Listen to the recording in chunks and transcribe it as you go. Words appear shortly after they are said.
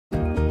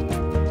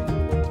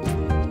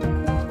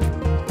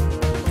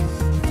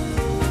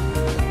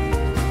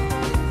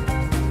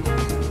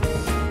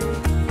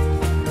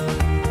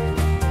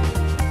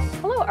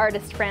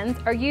artist friends.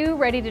 Are you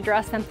ready to draw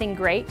something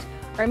great?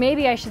 Or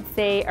maybe I should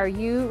say, are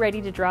you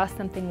ready to draw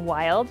something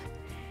wild?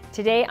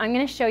 Today I'm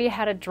going to show you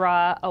how to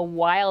draw a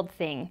wild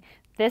thing.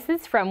 This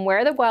is from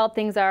Where the Wild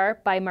Things Are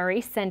by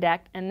Maurice Sendak,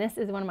 and this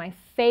is one of my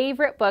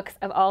favorite books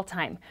of all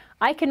time.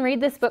 I can read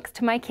this book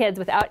to my kids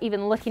without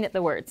even looking at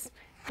the words.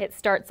 It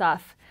starts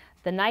off,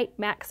 "The night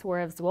Max wore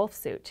his wolf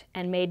suit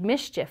and made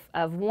mischief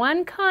of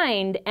one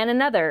kind and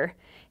another.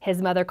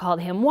 His mother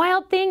called him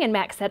Wild Thing, and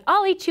Max said,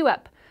 'I'll eat you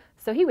up.'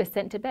 So he was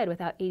sent to bed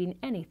without eating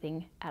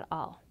anything at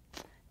all."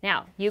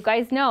 Now, you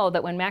guys know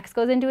that when Max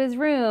goes into his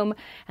room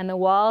and the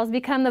walls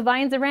become the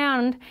vines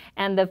around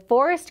and the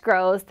forest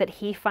grows, that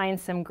he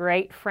finds some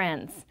great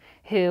friends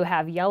who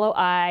have yellow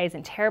eyes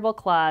and terrible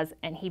claws,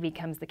 and he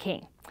becomes the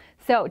king.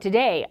 So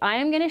today I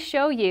am going to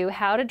show you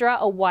how to draw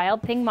a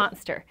Wild Thing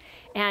monster.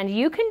 And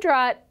you can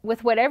draw it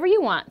with whatever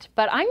you want,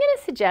 but I'm going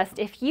to suggest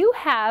if you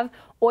have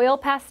oil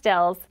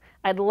pastels,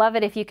 I'd love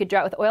it if you could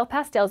draw it with oil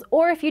pastels,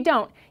 or if you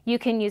don't, you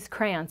can use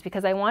crayons,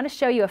 because I want to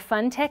show you a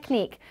fun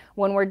technique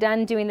when we're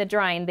done doing the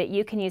drawing that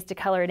you can use to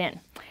color it in.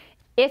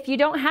 If you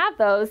don't have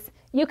those,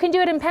 you can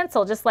do it in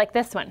pencil, just like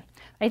this one.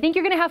 I think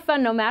you're going to have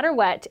fun no matter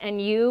what,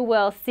 and you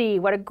will see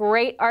what a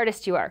great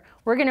artist you are.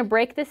 We're going to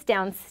break this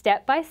down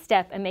step by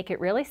step and make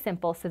it really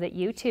simple so that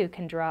you too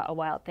can draw a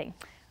wild thing.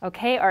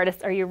 Okay,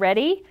 artists, are you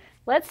ready?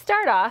 Let's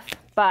start off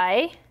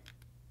by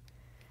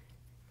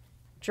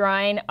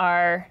drawing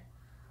our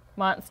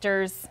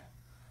monster's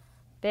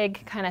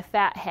big kind of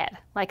fat head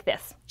like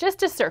this,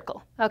 just a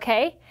circle,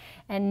 okay?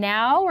 And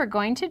now we're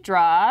going to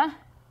draw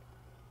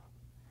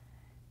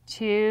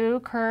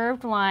two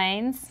curved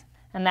lines,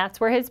 and that's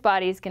where his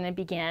body is going to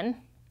begin.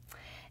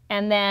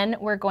 And then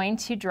we're going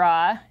to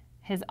draw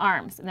his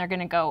arms, and they're going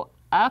to go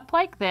up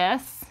like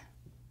this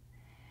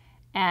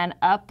and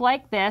up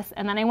like this,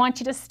 and then I want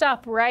you to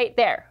stop right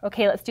there.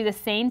 Okay, let's do the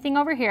same thing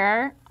over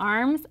here.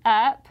 Arms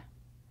up,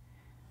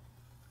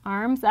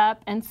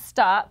 and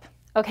stop.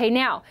 Okay,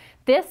 now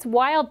this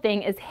wild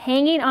thing is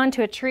hanging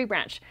onto a tree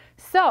branch,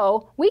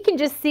 so we can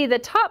just see the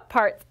top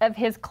parts of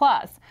his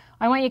claws.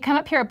 I want you to come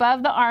up here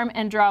above the arm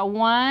and draw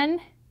 1,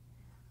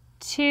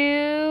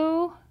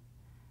 2,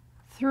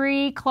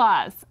 3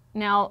 claws.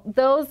 Now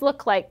those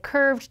look like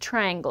curved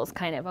triangles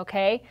kind of,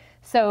 okay?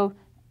 So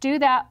do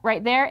that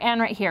right there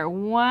and right here.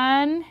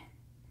 1,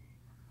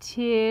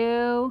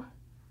 2,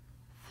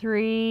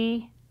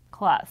 3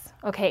 claws.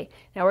 Okay,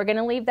 now we're going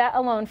to leave that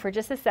alone for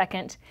just a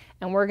second,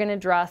 and we're going to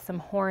draw some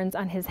horns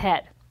on his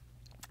head.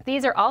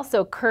 These are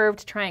also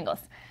curved triangles.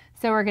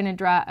 So we're going to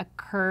draw a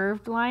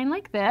curved line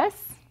like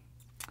this,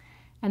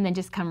 and then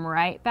just come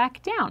right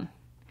back down.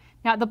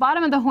 Now at the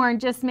bottom of the horn,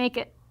 just make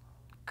it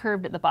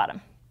curved at the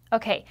bottom.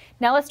 Okay,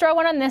 now let's draw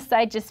one on this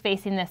side, just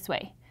facing this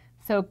way.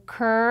 So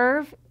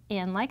curve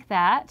in like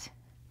that,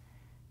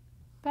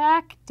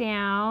 back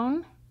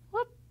down.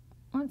 Whoop.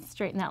 Let's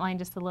straighten that line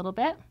just a little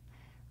bit.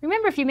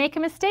 Remember, if you make a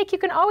mistake, you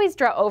can always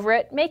draw over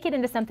it, make it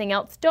into something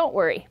else, don't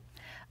worry.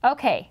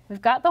 Okay,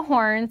 we've got the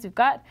horns, we've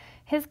got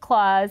his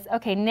claws.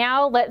 Okay,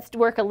 now let's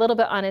work a little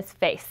bit on his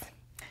face.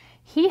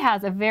 He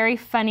has a very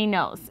funny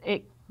nose.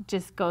 It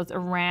just goes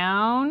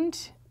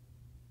around,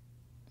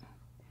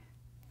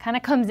 kind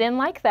of comes in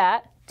like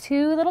that,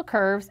 two little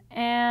curves,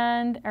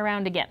 and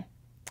around again.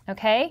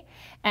 Okay,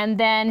 and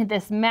then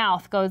this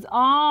mouth goes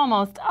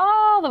almost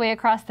all the way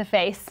across the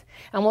face,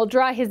 and we'll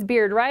draw his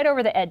beard right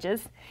over the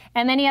edges,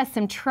 and then he has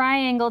some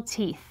triangle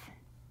teeth.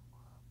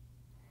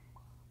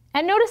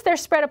 And notice they're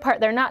spread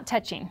apart, they're not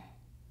touching.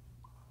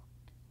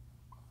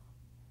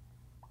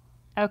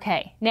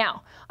 Okay,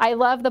 now I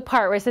love the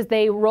part where it says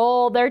they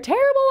roll their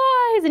terrible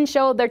eyes and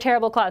show their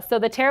terrible claws. So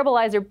the terrible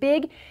eyes are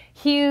big,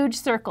 huge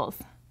circles.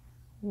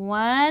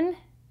 1,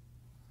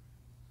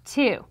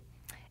 2,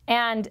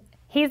 and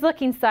he's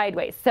looking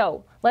sideways.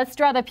 So let's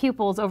draw the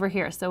pupils over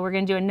here. So we're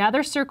going to do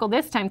another circle,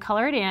 this time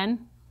color it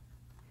in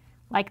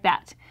like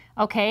that.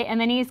 Okay, and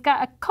then he's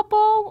got a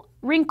couple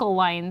wrinkle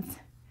lines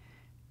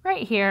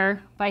right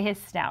here by his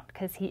snout,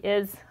 because he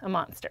is a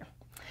monster.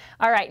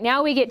 All right,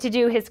 now we get to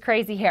do his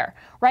crazy hair.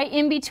 Right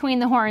in between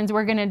the horns,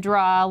 we're going to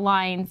draw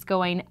lines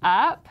going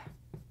up,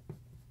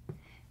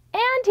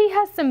 and he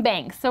has some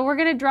bangs. So we're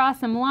going to draw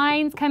some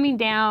lines coming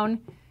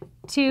down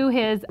to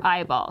his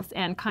eyeballs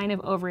and kind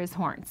of over his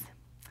horns.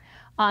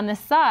 On the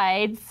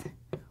sides,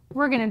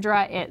 we're going to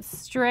draw it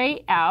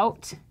straight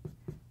out,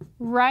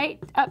 right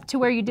up to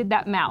where you did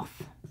that mouth,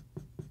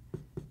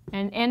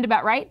 and end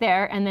about right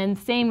there, and then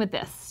same with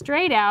this,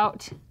 straight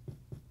out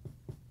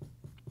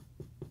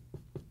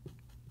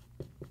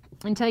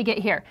until you get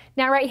here.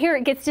 Now right here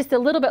it gets just a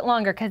little bit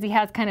longer because he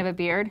has kind of a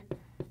beard.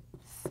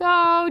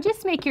 So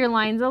just make your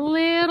lines a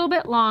little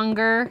bit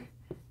longer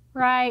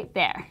right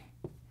there.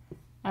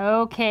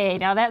 Okay,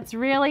 now that's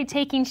really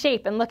taking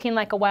shape and looking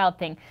like a wild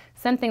thing.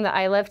 Something that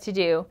I love to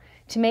do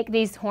to make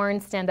these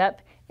horns stand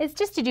up is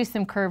just to do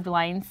some curved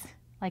lines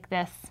like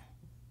this.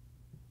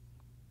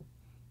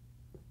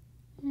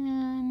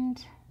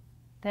 And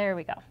there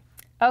we go.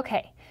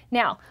 Okay,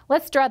 now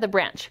let's draw the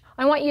branch.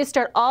 I want you to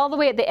start all the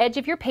way at the edge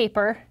of your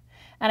paper,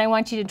 and I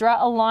want you to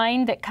draw a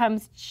line that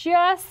comes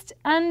just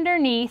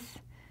underneath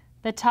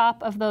the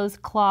top of those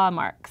claw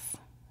marks.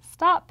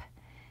 Stop,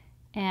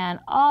 and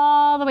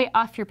all the way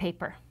off your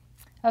paper.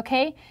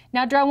 Okay,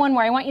 now draw one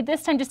more. I want you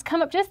this time just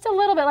come up just a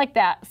little bit like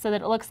that so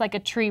that it looks like a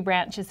tree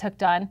branch is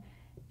hooked on.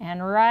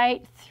 And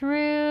right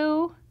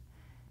through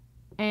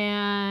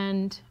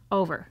and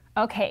over.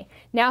 Okay,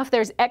 now if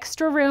there's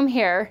extra room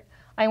here,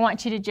 I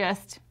want you to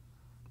just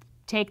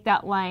take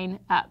that line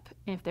up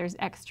if there's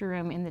extra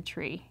room in the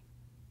tree.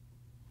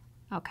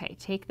 Okay,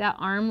 take that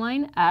arm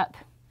line up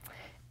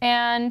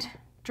and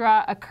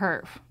draw a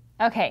curve.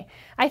 Okay,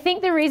 I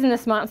think the reason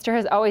this monster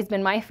has always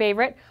been my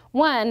favorite,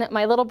 one,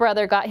 my little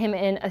brother got him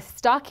in a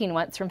stocking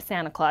once from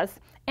Santa Claus,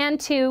 and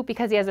two,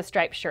 because he has a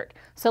striped shirt.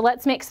 So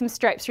let's make some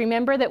stripes.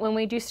 Remember that when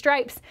we do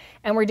stripes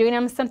and we're doing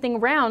them something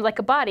round like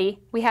a body,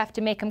 we have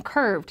to make them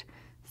curved.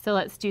 So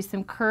let's do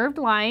some curved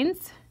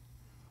lines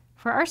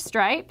for our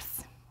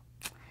stripes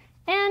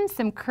and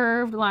some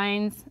curved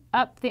lines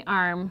up the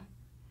arm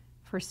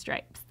for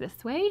stripes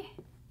this way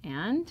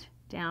and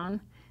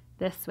down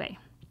this way.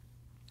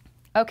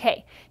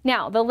 Okay,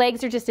 now the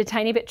legs are just a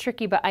tiny bit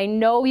tricky, but I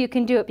know you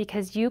can do it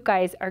because you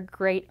guys are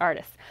great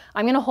artists.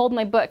 I'm gonna hold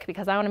my book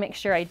because I wanna make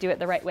sure I do it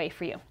the right way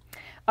for you.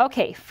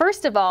 Okay,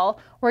 first of all,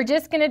 we're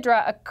just gonna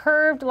draw a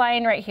curved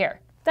line right here.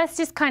 That's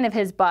just kind of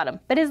his bottom,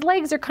 but his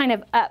legs are kind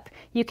of up.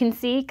 You can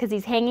see because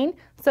he's hanging.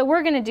 So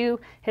we're gonna do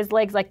his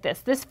legs like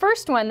this. This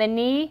first one, the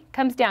knee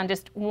comes down,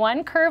 just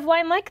one curved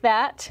line like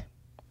that,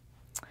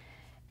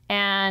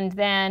 and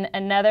then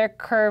another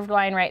curved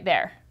line right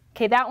there.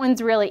 Okay, that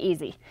one's really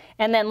easy.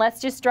 And then let's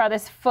just draw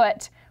this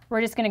foot.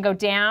 We're just gonna go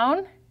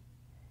down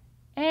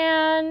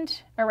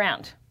and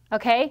around,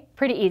 okay?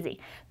 Pretty easy.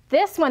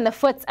 This one, the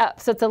foot's up,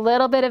 so it's a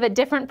little bit of a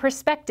different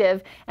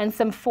perspective and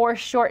some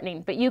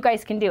foreshortening, but you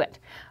guys can do it.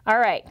 All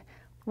right,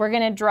 we're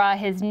gonna draw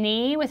his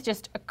knee with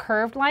just a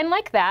curved line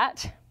like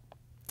that,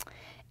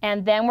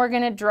 and then we're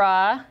gonna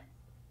draw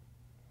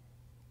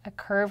a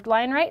curved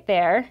line right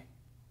there,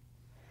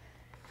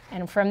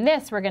 and from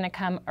this, we're gonna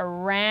come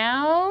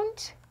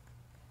around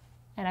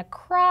and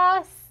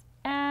across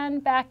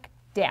and back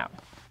down,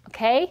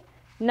 okay?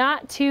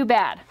 Not too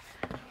bad.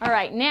 All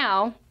right,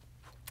 now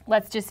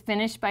let's just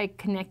finish by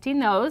connecting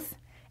those,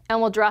 and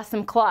we'll draw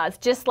some claws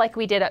just like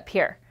we did up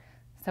here.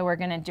 So we're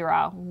gonna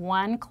draw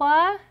one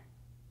claw,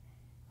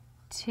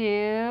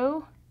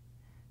 2,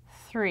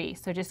 3.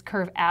 So just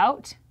curve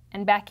out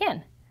and back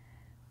in.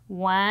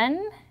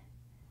 1,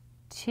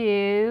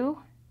 2,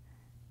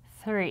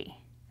 3.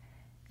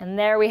 And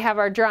there we have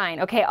our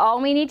drawing. Okay,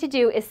 all we need to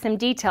do is some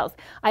details.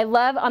 I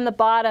love on the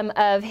bottom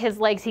of his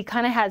legs, he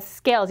kind of has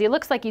scales. He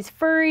looks like he's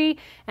furry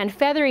and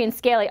feathery and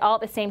scaly all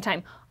at the same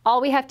time. All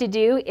we have to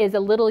do is a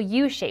little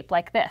U shape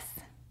like this.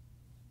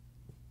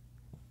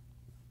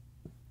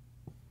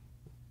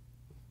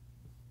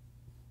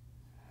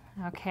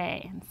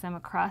 Okay, and some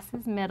across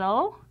his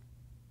middle,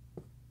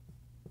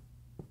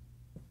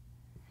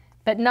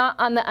 but not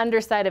on the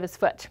underside of his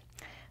foot.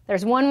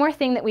 There's one more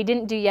thing that we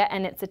didn't do yet,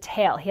 and it's a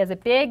tail. He has a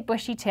big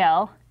bushy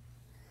tail,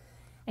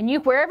 and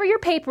wherever your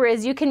paper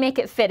is, you can make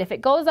it fit. If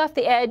it goes off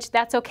the edge,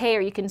 that's okay,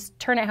 or you can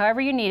turn it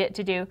however you need it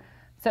to do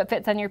so it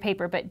fits on your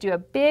paper, but do a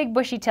big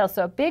bushy tail,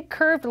 so a big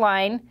curved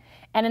line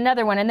and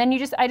another one, and then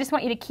I just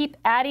want you to keep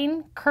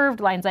adding curved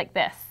lines like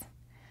this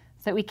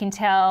so that we can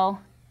tell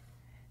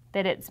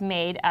that it's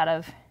made out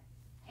of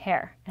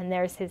hair, and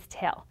there's his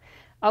tail.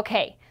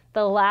 Okay.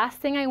 The last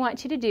thing I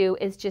want you to do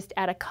is just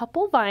add a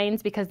couple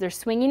vines because they're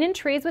swinging in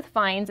trees with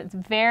vines. It's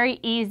very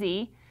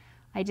easy.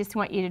 I just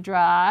want you to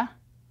draw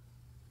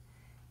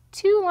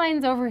 2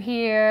 lines over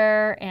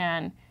here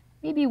and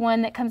maybe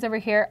one that comes over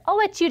here. I'll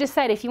let you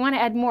decide if you want to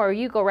add more,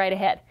 you go right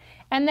ahead.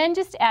 And then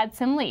just add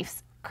some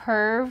leaves.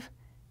 Curve,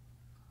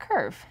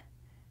 curve.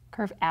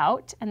 Curve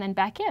out and then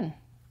back in.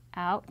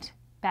 Out,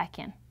 back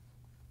in.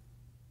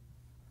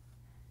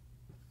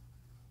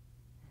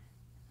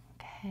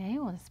 Okay,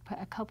 we'll just put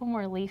a couple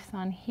more leaves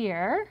on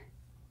here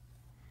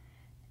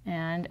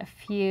and a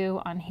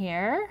few on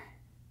here.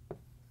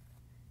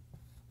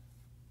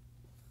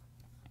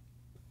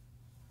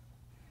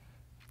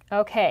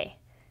 Okay,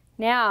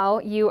 now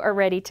you are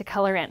ready to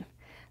color in.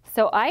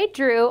 So I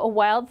drew a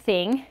wild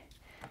thing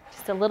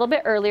just a little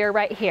bit earlier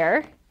right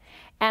here.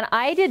 And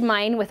I did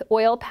mine with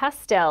oil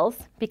pastels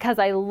because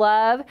I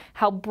love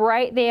how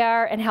bright they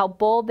are and how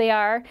bold they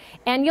are.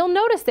 And you'll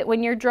notice that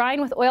when you're drawing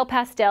with oil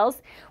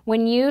pastels,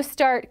 when you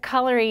start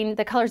coloring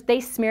the colors, they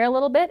smear a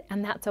little bit,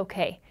 and that's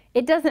okay.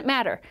 It doesn't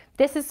matter.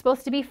 This is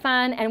supposed to be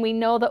fun, and we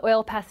know the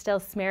oil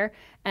pastels smear,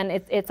 and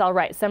it's all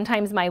right.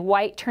 Sometimes my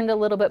white turned a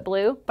little bit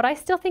blue, but I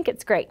still think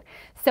it's great.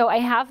 So I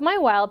have my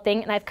wild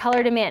thing, and I've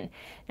colored them in.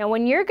 Now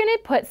when you're gonna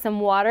put some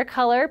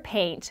watercolor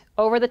paint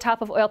over the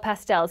top of oil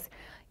pastels,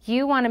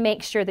 you want to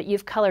make sure that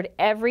you've colored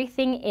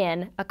everything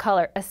in a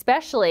color,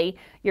 especially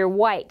your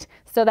white.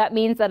 So that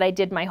means that I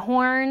did my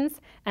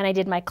horns, and I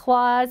did my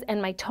claws,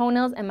 and my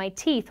toenails, and my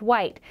teeth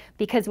white.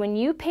 Because when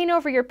you paint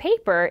over your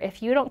paper,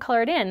 if you don't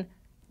color it in,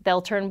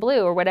 they'll turn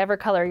blue or whatever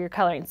color you're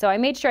coloring. So I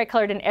made sure I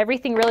colored in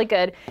everything really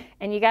good,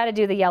 and you got to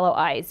do the yellow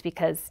eyes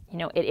because, you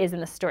know, it is in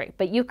the story.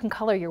 But you can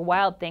color your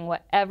wild thing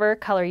whatever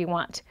color you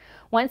want.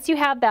 Once you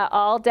have that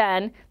all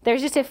done,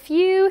 there's just a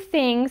few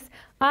things.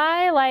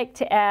 I like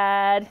to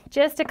add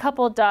just a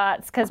couple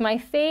dots because my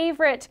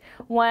favorite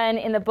one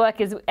in the book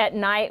is at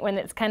night when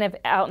it's kind of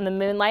out in the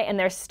moonlight and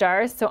there's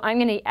stars. So I'm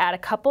going to add a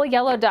couple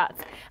yellow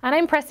dots, and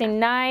I'm pressing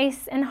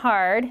nice and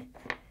hard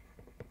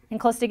and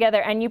close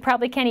together, and you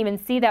probably can't even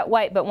see that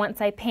white, but once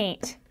I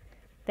paint,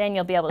 then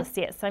you'll be able to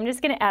see it. So I'm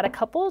just going to add a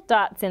couple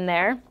dots in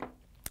there,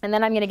 and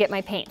then I'm going to get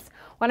my paints.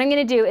 What I'm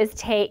going to do is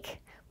take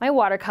my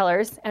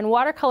watercolors, and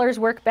watercolors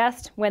work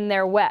best when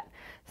they're wet.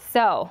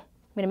 So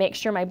I'm going to make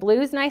sure my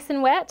blue's nice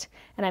and wet,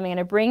 and I'm going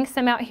to bring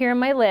some out here in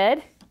my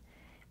lid,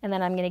 and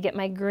then I'm going to get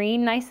my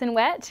green nice and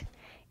wet,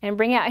 and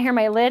bring out here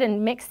my lid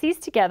and mix these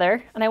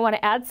together, and I want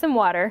to add some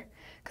water,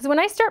 because when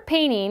I start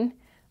painting,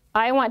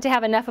 I want to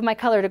have enough of my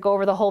color to go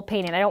over the whole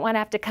painting. I don't want to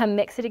have to come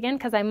mix it again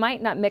because I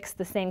might not mix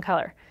the same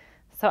color.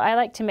 So I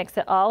like to mix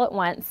it all at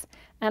once,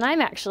 and I'm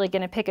actually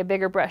going to pick a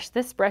bigger brush.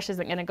 This brush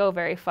isn't going to go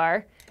very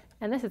far,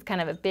 and this is kind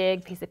of a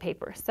big piece of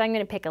paper. So I'm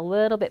going to pick a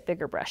little bit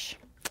bigger brush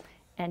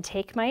and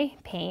take my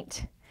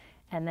paint,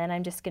 and then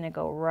I'm just going to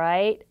go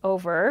right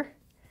over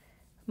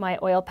my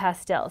oil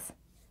pastels.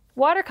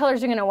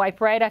 Watercolors are going to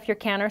wipe right off your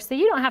counter, so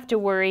you don't have to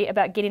worry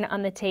about getting it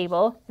on the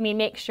table. I mean,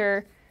 make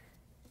sure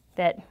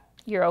that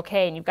you're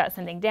okay and you've got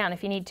something down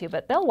if you need to,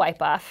 but they'll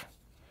wipe off.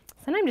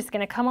 So I'm just going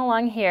to come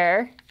along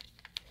here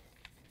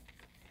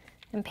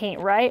and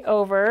paint right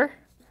over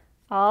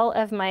all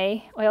of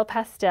my oil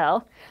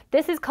pastel.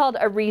 This is called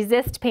a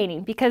resist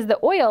painting because the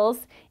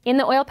oils in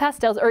the oil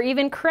pastels or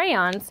even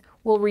crayons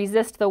will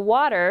resist the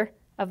water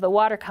of the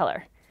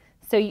watercolor.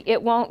 So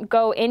it won't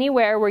go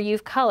anywhere where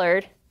you've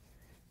colored.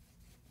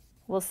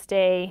 Will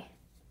stay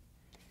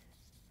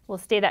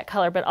that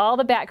color, but all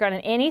the background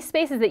and any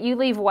spaces that you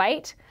leave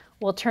white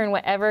will turn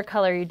whatever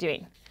color you're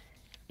doing.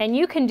 And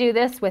you can do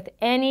this with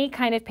any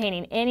kind of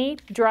painting, any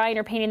drawing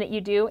or painting that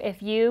you do.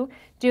 If you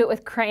do it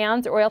with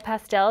crayons or oil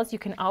pastels, you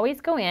can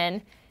always go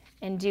in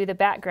and do the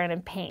background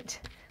and paint.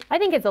 I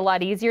think it's a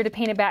lot easier to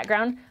paint a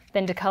background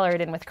than to color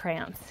it in with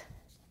crayons.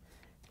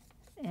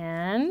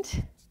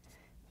 And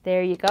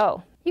there you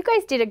go. You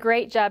guys did a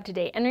great job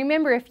today. And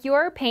remember, if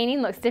your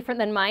painting looks different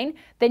than mine,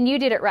 then you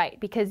did it right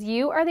because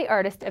you are the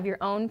artist of your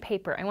own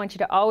paper. I want you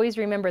to always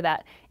remember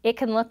that. It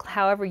can look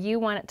however you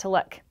want it to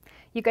look.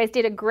 You guys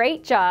did a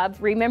great job.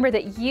 Remember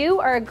that you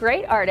are a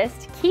great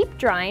artist. Keep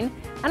drawing,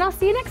 and I'll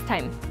see you next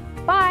time.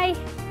 Bye.